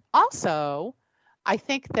 47. Also, I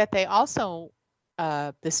think that they also,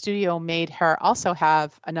 the studio made her also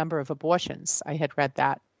have a number of abortions. I had read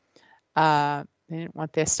that. They didn't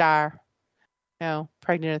want their star,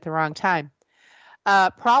 pregnant at the wrong time.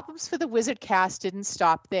 Problems for the Wizard cast didn't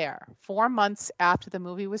stop there. 4 months after the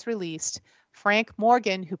movie was released, Frank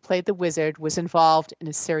Morgan, who played the Wizard, was involved in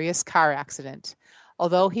a serious car accident.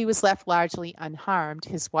 Although he was left largely unharmed,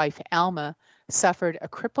 his wife, Alma, suffered a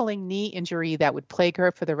crippling knee injury that would plague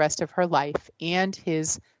her for the rest of her life, and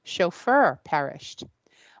his chauffeur perished.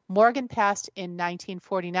 Morgan passed in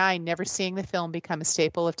 1949, never seeing the film become a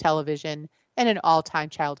staple of television and an all-time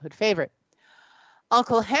childhood favorite.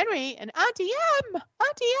 Uncle Henry and Auntie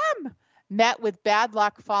M met with bad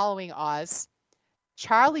luck following Oz.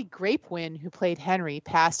 Charlie Grapewin, who played Henry,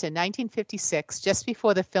 passed in 1956, just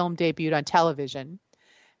before the film debuted on television.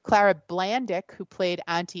 Clara Blandick, who played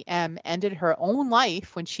Auntie M, ended her own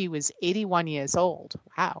life when she was 81 years old.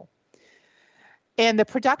 Wow. And the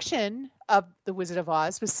production of The Wizard of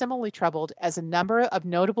Oz was similarly troubled as a number of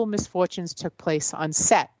notable misfortunes took place on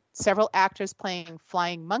set. Several actors playing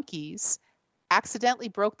flying monkeys accidentally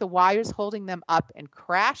broke the wires holding them up and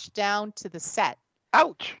crashed down to the set.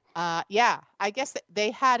 Ouch. Yeah, I guess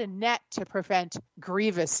they had a net to prevent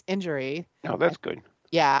grievous injury. Oh, that's good.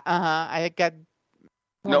 Yeah, I got...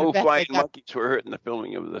 No flying monkeys were hurt in the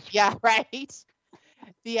filming of this. Yeah, right.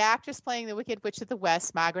 The actress playing the Wicked Witch of the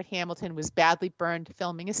West, Margaret Hamilton, was badly burned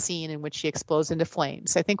filming a scene in which she explodes into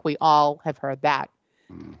flames. I think we all have heard that.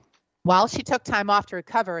 While she took time off to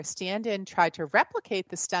recover, a stand-in tried to replicate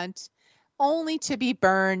the stunt, only to be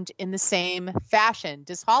burned in the same fashion.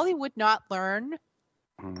 Does Hollywood not learn?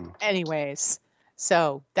 Anyways,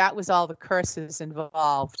 so that was all the curses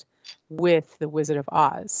involved with The Wizard of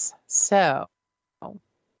Oz. So,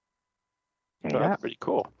 that's pretty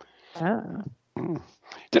cool. Oh.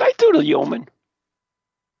 Did I do The Yeoman?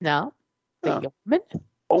 No. The Yeoman?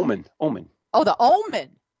 Omen. Oh, The Omen.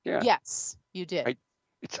 Yeah. Yes, you did.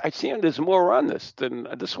 I see there's more on this than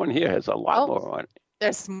this one here has a lot more on it.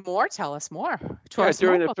 There's more. Tell us more.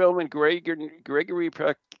 During the filming, Gregory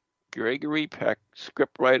Peck,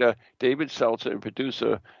 scriptwriter David Seltzer, and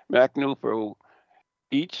producer Mac Newford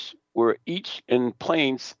were each in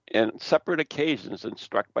planes on separate occasions and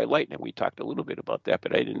struck by lightning. We talked a little bit about that,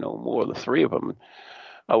 but I didn't know more. The three of them.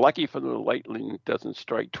 Lucky for them, the lightning doesn't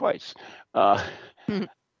strike twice. The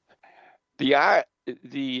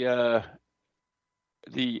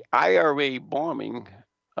IRA bombing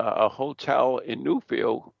a hotel in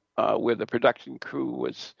Newfield where the production crew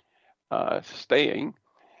was staying,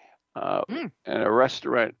 and a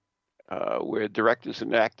restaurant where directors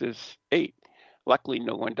and actors ate. Luckily,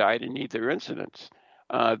 no one died in either incidents.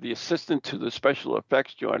 The assistant to the special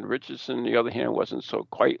effects, John Richardson, on the other hand, wasn't so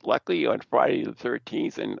quite lucky. On Friday the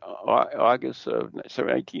 13th in August of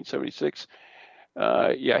 1976,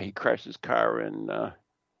 he crashed his car in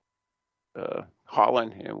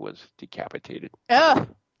Holland and was decapitated. Oh,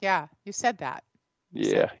 yeah, you said that.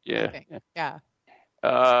 Yeah.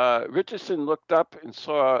 Richardson looked up and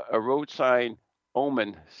saw a road sign,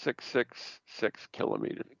 Omen, 666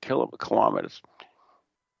 kilometers.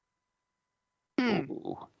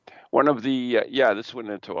 One of the this went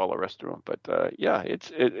into all the rest of them, but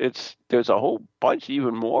it's there's a whole bunch,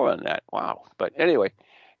 even more on that. Wow. But anyway,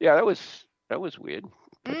 that was weird.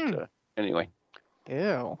 But anyway.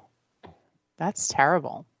 Ew. That's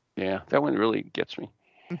terrible. Yeah, that one really gets me.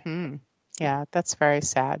 Mm-hmm. Yeah, that's very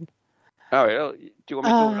sad. All right. Do you want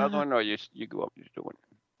me to do another one, or you go up and do one?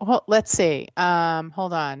 Well, let's see.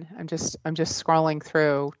 Hold on. I'm just scrolling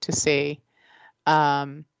through to see.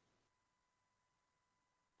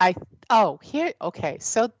 Here. Okay,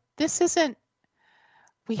 so this isn't.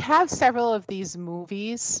 We have several of these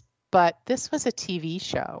movies, but this was a TV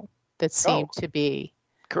show that seemed to be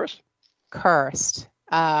cursed.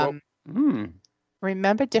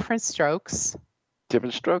 Remember Different Strokes?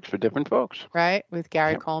 Different Strokes for Different Folks. Right, with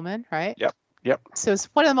Gary Coleman, right? Yep. So it's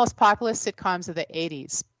one of the most popular sitcoms of the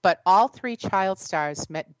 80s, but all three child stars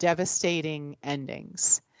met devastating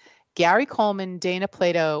endings. Gary Coleman, Dana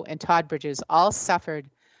Plato, and Todd Bridges all suffered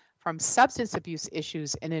from substance abuse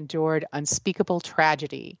issues and endured unspeakable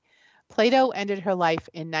tragedy. Plato ended her life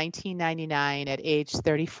in 1999 at age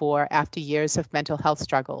 34 after years of mental health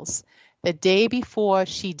struggles. The day before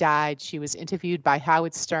she died, she was interviewed by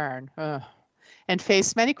Howard Stern and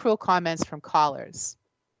faced many cruel comments from callers.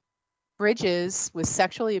 Bridges was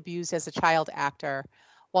sexually abused as a child actor,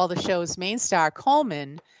 while the show's main star,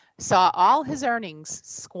 Coleman, saw all his earnings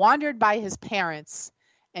squandered by his parents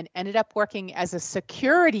and ended up working as a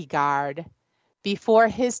security guard before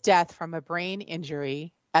his death from a brain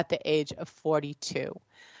injury at the age of 42.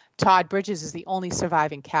 Todd Bridges is the only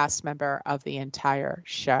surviving cast member of the entire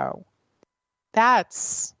show.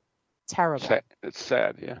 That's terrible. It's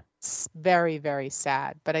sad, yeah. It's very, very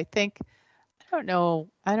sad. But I think,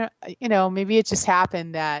 maybe it just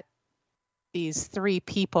happened that these three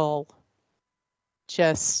people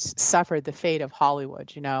just suffered the fate of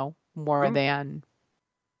Hollywood, more than.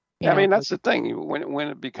 That's the thing. When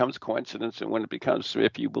it becomes coincidence and when it becomes,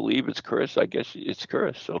 if you believe it's cursed, I guess it's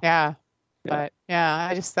cursed. So. Yeah. But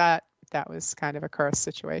I just thought that was kind of a cursed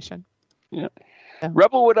situation. Yeah.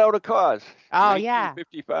 Rebel Without a Cause. Oh,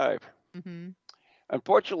 1955. Mm-hmm.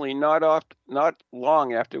 Unfortunately, not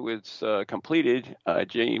long after it was completed,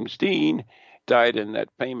 James Dean died in that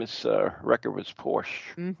famous record was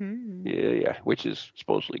Porsche. Mm-hmm. Yeah, which is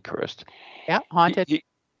supposedly cursed. Yeah, haunted. He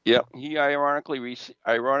ironically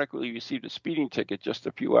received a speeding ticket just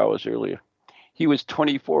a few hours earlier. He was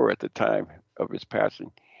 24 at the time of his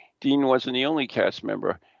passing. Dean wasn't the only cast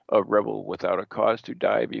member of Rebel Without a Cause to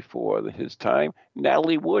die before his time.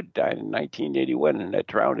 Natalie Wood died in 1981 in that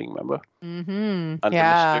drowning, remember? Mm-hmm.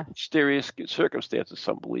 Under mysterious circumstances.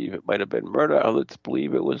 Some believe it might have been murder. Others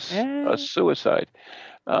believe it was a suicide.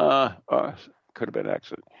 Or could have been an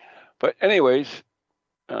accident. But anyways,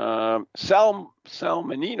 Sal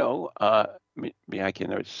Mineo.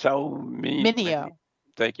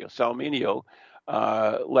 Thank you. Sal Mineo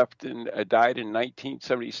died in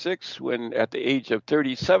 1976 when, at the age of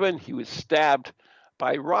 37, he was stabbed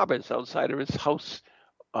by robbers outside of his house,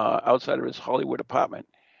 outside of his Hollywood apartment,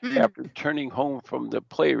 after returning home from the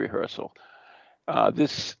play rehearsal.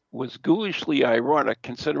 This was ghoulishly ironic,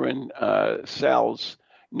 considering Sal's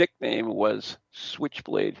nickname was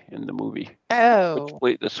Switchblade in the movie. Oh.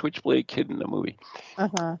 The Switchblade Kid in the movie.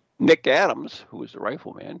 Uh-huh. Nick Adams, who was the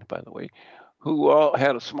rifleman, by the way, who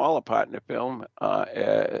had a smaller part in the film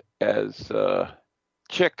as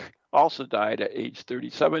Chick, also died at age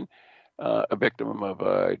 37, a victim of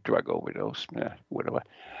a drug overdose, whatever.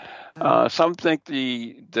 Some think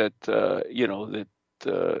that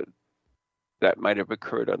that might have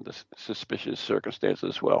occurred under suspicious circumstances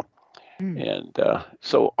as well. And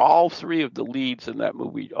so all three of the leads in that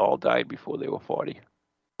movie all died before they were 40.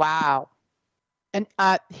 Wow. And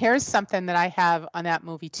here's something that I have on that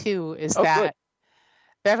movie too, is that good.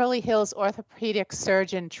 Beverly Hills orthopedic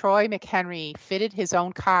surgeon Troy McHenry fitted his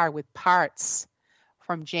own car with parts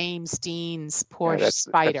from James Dean's Porsche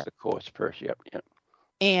Spider. That's the Porsche, yep.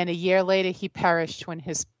 And a year later, he perished when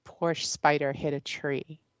his Porsche Spider hit a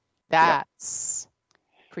tree. That's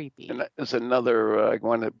creepy. And there's another, I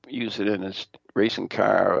want to use it in his racing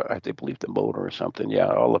car, I believe the motor or something. Yeah,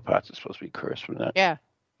 all the parts are supposed to be cursed from that. Yeah.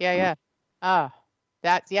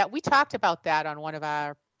 We talked about that on one of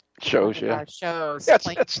our shows. Our shows. Yeah,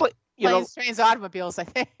 it's like, Planes, Trains, Automobiles, I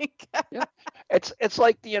think. Yeah. It's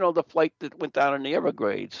like, the flight that went down in the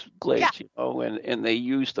Everglades, and they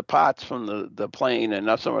used the parts from the plane and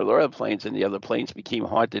not some of the other planes, and the other planes became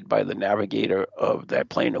haunted by the navigator of that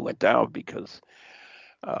plane that went down because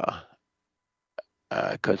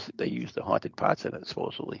they used the haunted parts in it,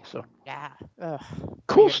 supposedly. So yeah. Ugh.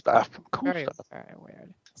 Cool stuff. Very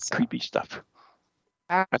weird. So. Creepy stuff.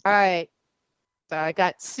 All right. So I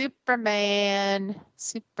got Superman.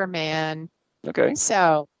 Okay.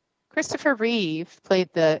 So Christopher Reeve played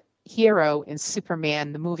the hero in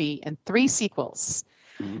Superman, the movie, and 3 sequels.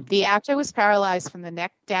 Mm-hmm. The actor was paralyzed from the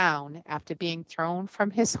neck down after being thrown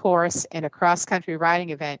from his horse in a cross-country riding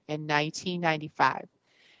event in 1995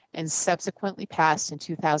 and subsequently passed in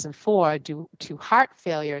 2004 due to heart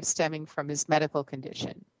failure stemming from his medical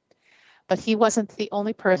condition. But he wasn't the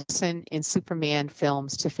only person in Superman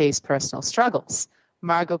films to face personal struggles.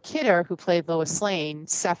 Margot Kidder, who played Lois Lane,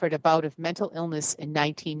 suffered a bout of mental illness in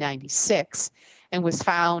 1996 and was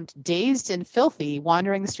found dazed and filthy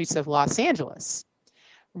wandering the streets of Los Angeles.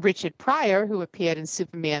 Richard Pryor, who appeared in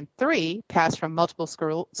Superman 3, passed from multiple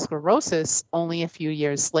sclerosis only a few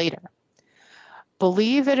years later.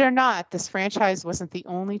 Believe it or not, this franchise wasn't the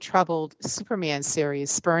only troubled Superman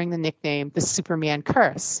series spurring the nickname The Superman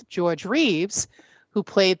Curse. George Reeves, who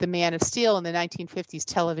played the Man of Steel in the 1950s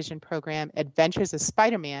television program Adventures of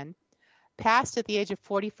Spider-Man, passed at the age of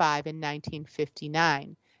 45 in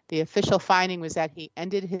 1959. The official finding was that he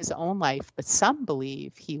ended his own life, but some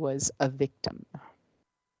believe he was a victim.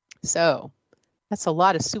 So that's a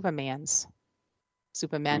lot of Supermans.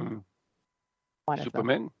 Supermen. One of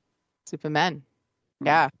them. Supermen.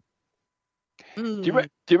 Yeah. Do you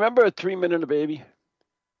remember 3 Men and a Baby?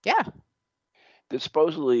 Yeah. There's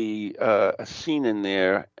supposedly a scene in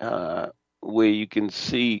there where you can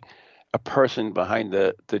see a person behind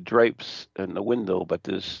the drapes in the window, but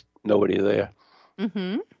there's nobody there.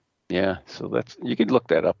 Mm-hmm. Yeah, so you can look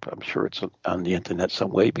that up. I'm sure it's on the internet some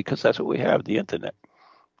way because that's what we have, the internet.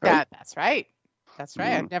 Right? That's right. That's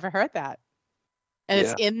right. I've never heard that. And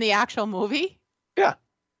it's in the actual movie? Yeah.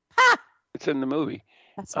 Ha! It's in the movie.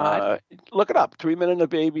 That's odd. Look it up. 3 Men and a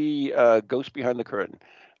Baby, Ghost Behind the Curtain.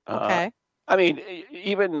 Okay. I mean,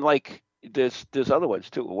 even like there's other ones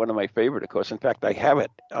too. One of my favorite, of course. In fact, I have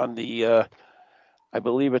it on the, I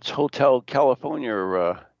believe it's Hotel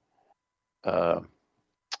California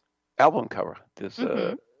album cover. There's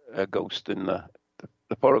a ghost in the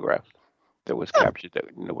photograph that was captured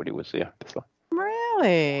that nobody was there. So.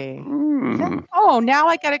 Really? Oh, now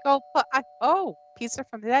I got to go. Pizza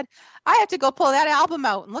from the Dead. I have to go pull that album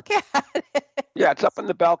out and look at it. Yeah, it's up in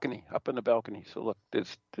the balcony. So look,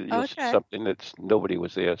 there's something that's nobody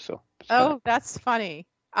was there. So. That's funny.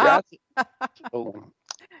 Yeah.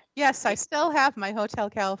 Yes, I still have my Hotel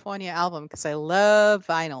California album because I love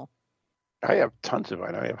vinyl. I have tons of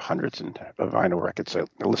vinyl. I have hundreds of vinyl records. I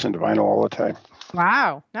listen to vinyl all the time.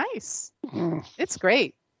 Wow, nice. It's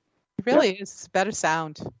great. It really is. It's better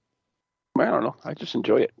sound. I don't know. I just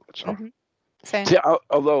enjoy it. That's all. Same. See,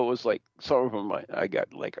 although it was like some of them, I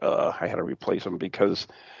got like I had to replace them because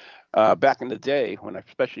back in the day,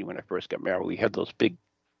 especially when I first got married, we had those big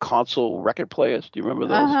console record players. Do you remember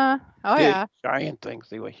those? Oh big, yeah. Giant things.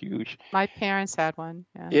 They were huge. My parents had one.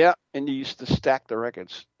 Yeah, and you used to stack the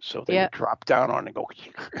records so they would drop down on and go.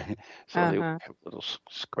 So they would have a little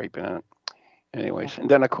scraping in it. Anyways,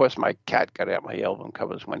 and then of course my cat got out my album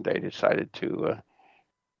covers one day. Decided to,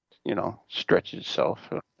 stretch itself.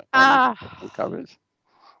 Covers.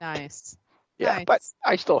 Nice. Yeah, nice. But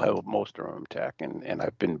I still have most of them intact, and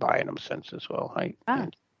I've been buying them since as well. All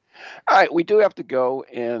right, we do have to go,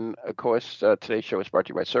 and of course, today's show is brought to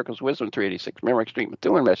you by Circles Wisdom, 386 Merrimack Street,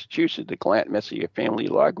 Methuen, Massachusetts, the Glant Messier Family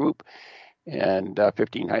Law Group, and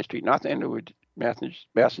 15 High Street, North Andover,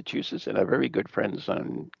 Massachusetts, and our very good friends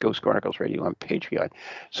on Ghost Chronicles Radio on Patreon.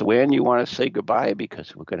 So, Ann, you want to say goodbye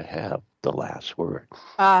because we're going to have the last word.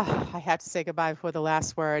 I have to say goodbye before the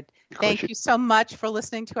last word. Thank you so much for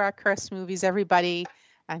listening to our cursed movies, everybody.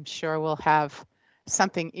 I'm sure we'll have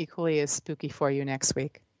something equally as spooky for you next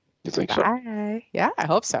week. You think so? Yeah, I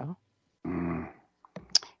hope so.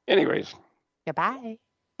 Anyways. Goodbye.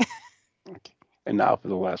 Okay. And now for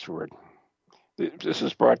the last word. This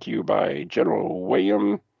is brought to you by General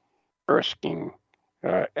William Erskine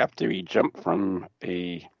after he jumped from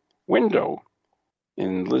a window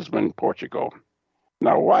in Lisbon, Portugal.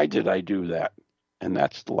 Now, why did I do that? And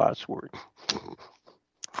that's the last word.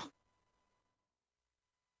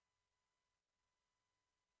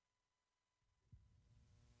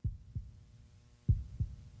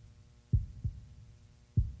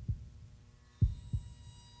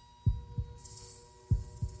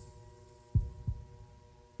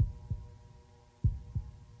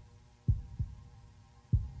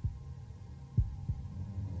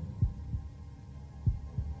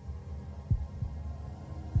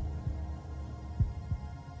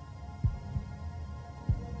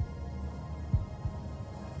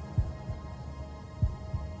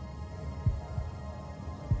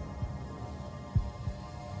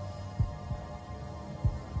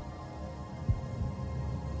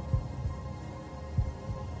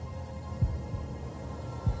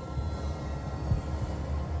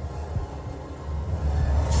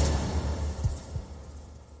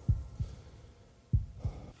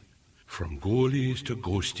 From ghoulies to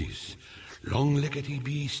ghosties, long-leggedy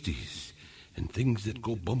beasties, and things that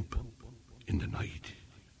go bump in the night.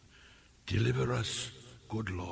 Deliver us, good Lord.